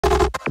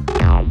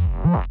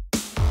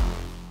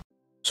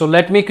So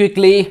let me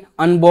quickly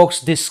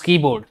unbox this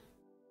keyboard.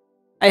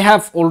 I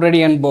have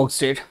already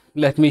unboxed it.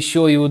 Let me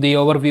show you the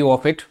overview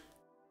of it.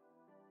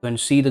 You can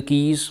see the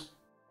keys,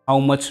 how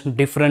much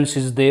difference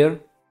is there.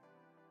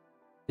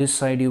 This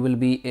side you will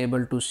be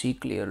able to see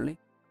clearly.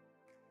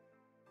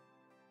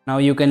 Now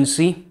you can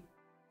see.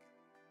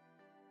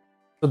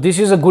 So this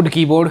is a good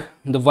keyboard,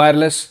 the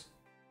wireless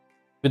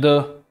with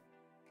a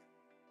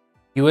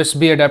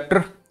USB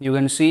adapter. You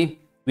can see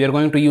we are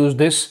going to use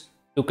this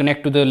to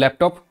connect to the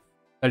laptop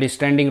that is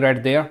standing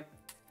right there.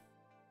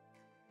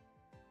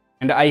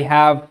 And I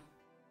have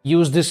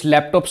used this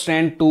laptop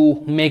stand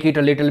to make it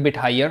a little bit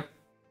higher.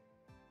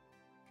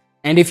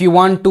 And if you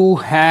want to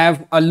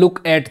have a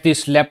look at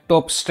this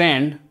laptop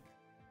stand,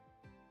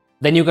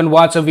 then you can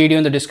watch a video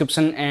in the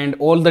description and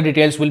all the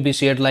details will be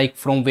shared, like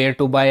from where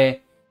to buy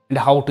and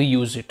how to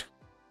use it.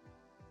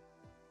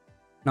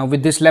 Now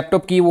with this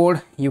laptop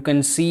keyboard, you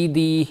can see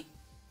the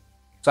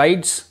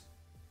sides,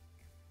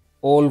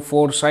 all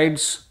four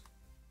sides.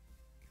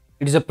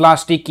 It is a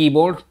plastic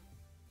keyboard.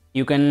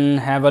 You can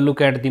have a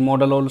look at the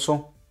model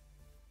also.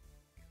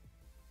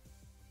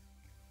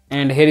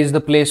 And here is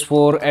the place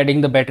for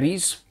adding the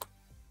batteries.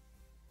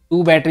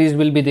 2 batteries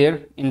will be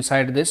there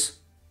inside this.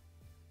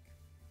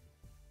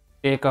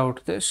 Take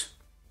out this.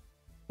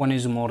 One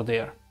is more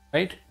there,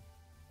 right?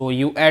 So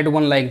you add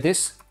one like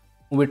this,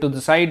 move it to the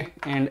side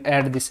and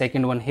add the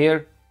second one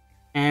here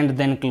and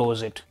then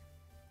close it.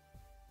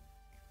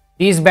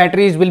 These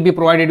batteries will be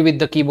provided with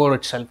the keyboard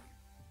itself.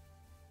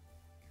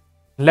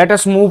 Let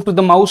us move to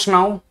the mouse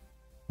now.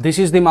 This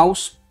is the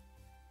mouse.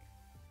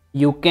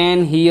 You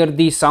can hear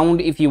the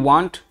sound if you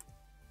want.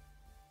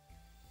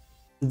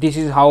 This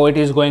is how it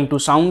is going to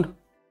sound.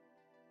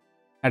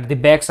 At the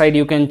back side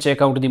you can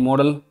check out the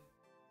model.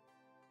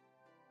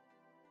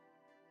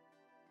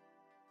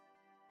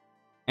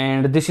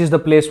 And this is the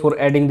place for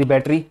adding the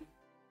battery.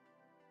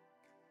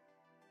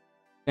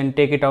 You can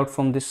take it out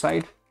from this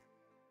side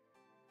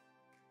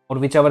or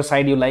whichever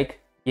side you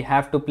like. You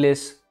have to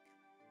place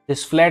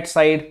this flat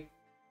side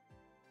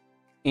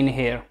in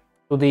here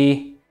to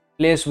the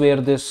place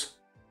where this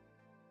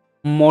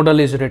model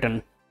is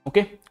written.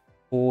 Okay,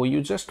 so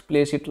you just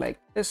place it like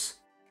this,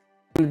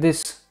 and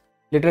this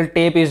little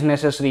tape is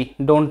necessary.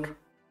 Don't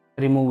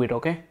remove it.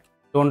 Okay,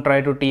 don't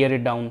try to tear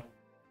it down.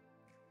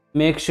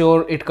 Make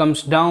sure it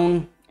comes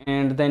down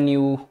and then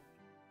you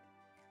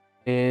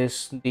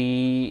place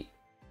the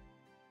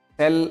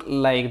cell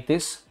like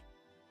this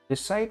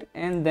side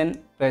and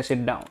then press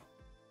it down,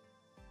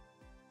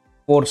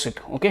 force it.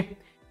 Okay,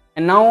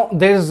 and now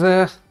there's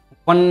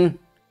one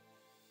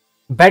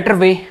better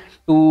way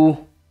to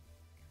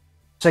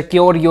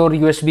secure your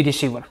USB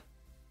receiver.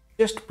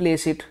 Just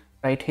place it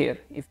right here.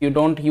 If you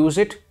don't use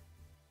it,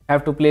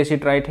 have to place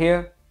it right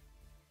here.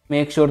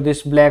 Make sure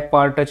this black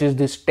part touches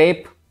this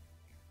tape,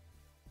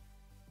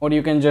 or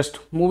you can just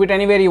move it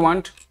anywhere you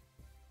want,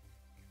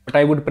 but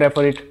I would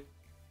prefer it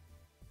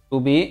to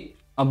be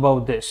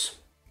above this.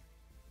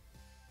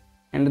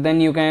 And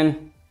then you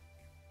can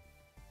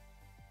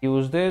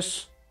use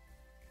this,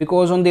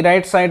 because on the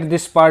right side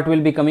this part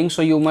will be coming,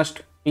 so you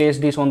must place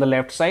this on the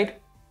left side.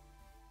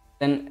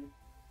 Then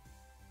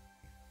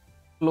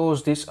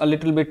close this a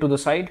little bit to the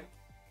side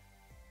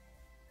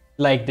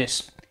like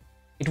this.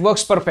 It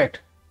works perfect.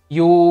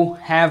 You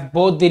have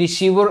both the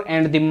receiver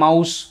and the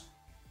mouse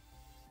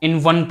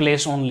in one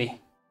place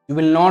only. You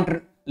will not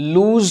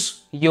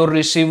lose your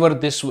receiver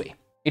this way.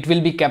 It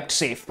will be kept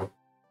safe.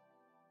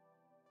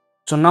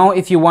 So now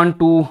if you want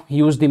to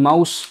use the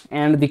mouse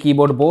and the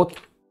keyboard both,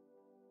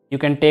 you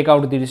can take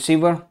out the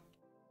receiver,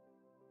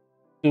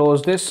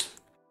 close this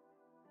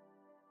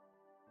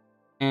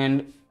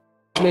and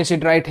place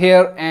it right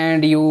here,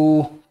 and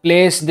you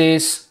place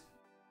this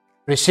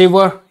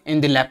receiver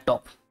in the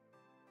laptop.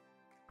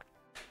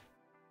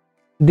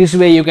 This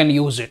way you can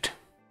use it.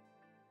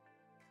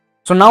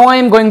 So now I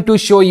am going to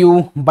show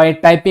you by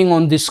typing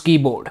on this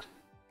keyboard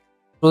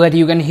so that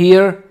you can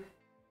hear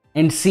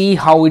and see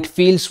how it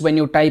feels when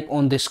you type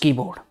on this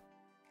keyboard.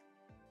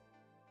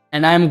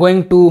 And I am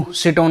going to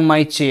sit on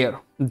my chair,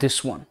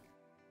 this one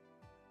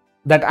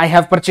that I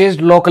have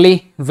purchased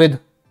locally with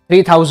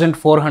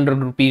 3,400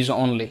 rupees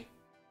only.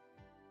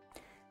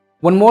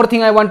 One more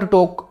thing I want to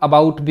talk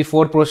about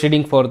before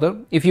proceeding further.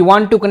 If you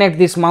want to connect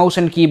this mouse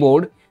and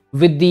keyboard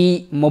with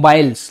the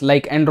mobiles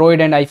like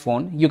Android and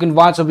iPhone, you can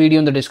watch a video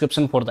in the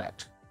description for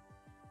that.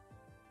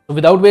 So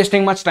without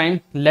wasting much time,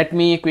 let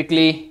me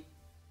quickly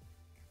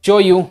show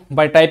you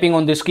by typing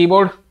on this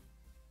keyboard.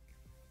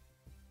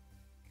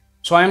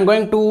 So I am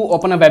going to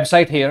open a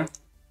website here,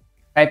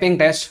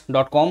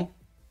 typingtest.com.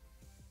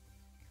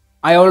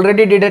 I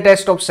already did a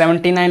test of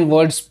 79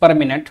 words per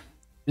minute.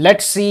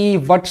 Let's see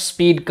what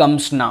speed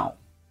comes now.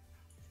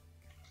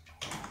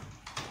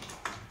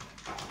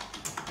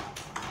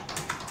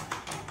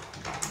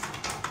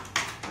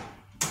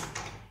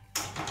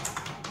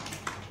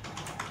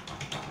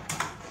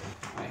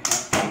 I have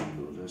to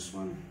do this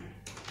one.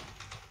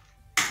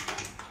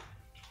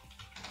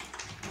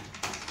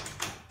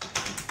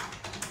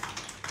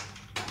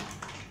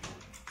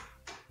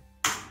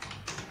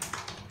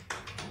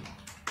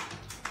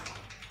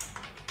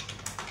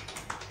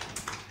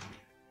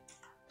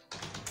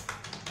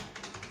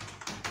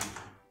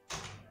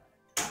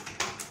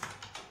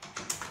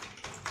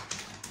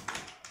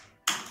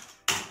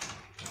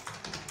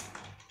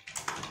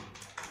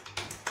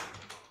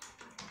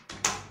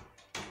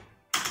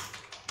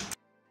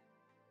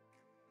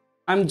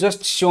 I'm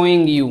just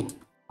showing you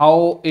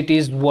how it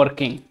is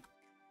working.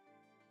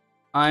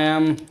 I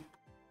am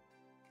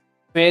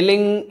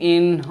failing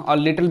in a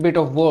little bit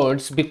of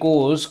words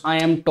because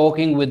I am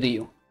talking with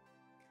you.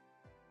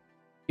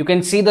 You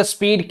can see the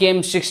speed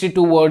came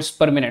 62 words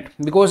per minute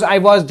because I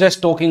was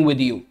just talking with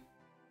you.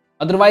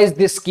 Otherwise,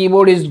 this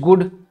keyboard is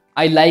good.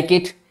 I like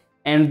it,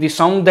 and the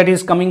sound that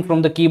is coming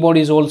from the keyboard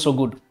is also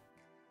good.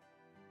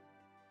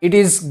 It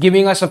is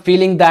giving us a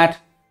feeling that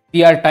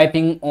we are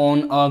typing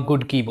on a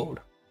good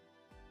keyboard.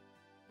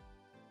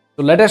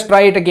 So let us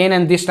try it again,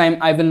 and this time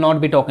I will not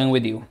be talking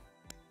with you.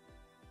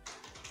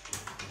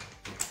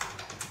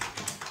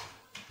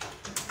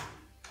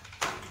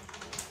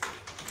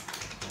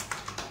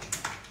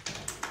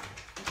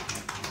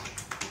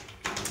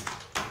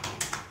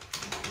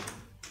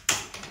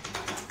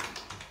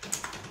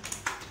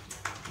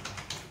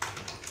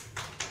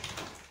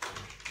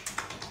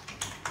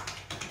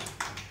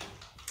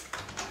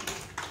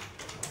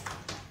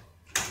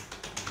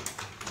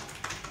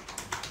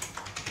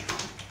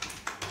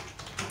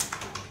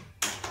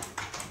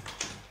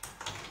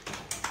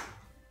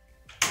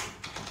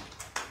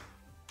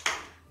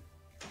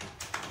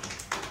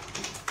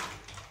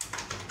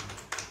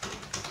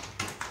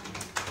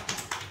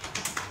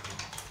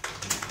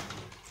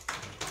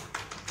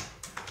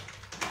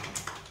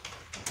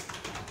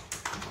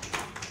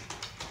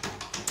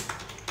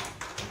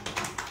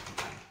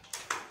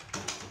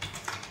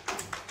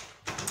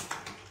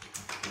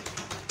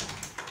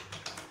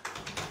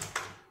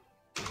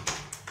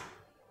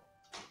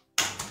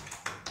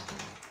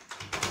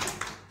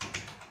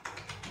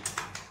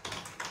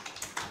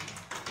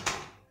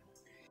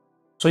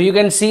 So you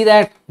can see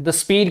that the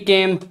speed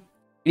came,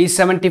 it is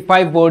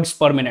 75 words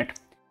per minute.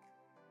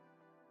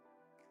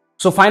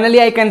 So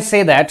finally I can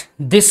say that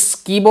this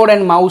keyboard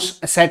and mouse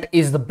set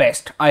is the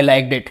best. I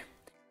liked it.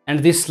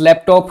 And this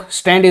laptop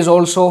stand is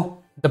also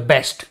the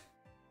best.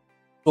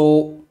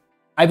 So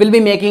I will be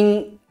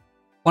making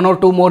 1 or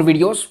 2 more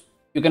videos.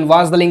 You can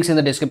watch the links in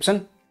the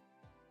description.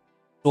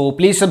 So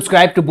please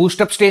subscribe to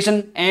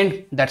BoostUpStation,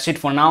 and that's it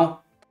for now.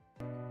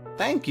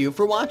 Thank you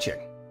for watching.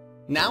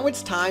 Now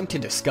it's time to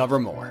discover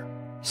more.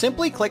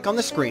 Simply click on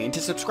the screen to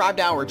subscribe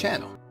to our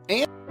channel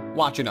and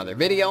watch another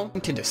video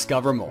to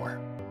discover more.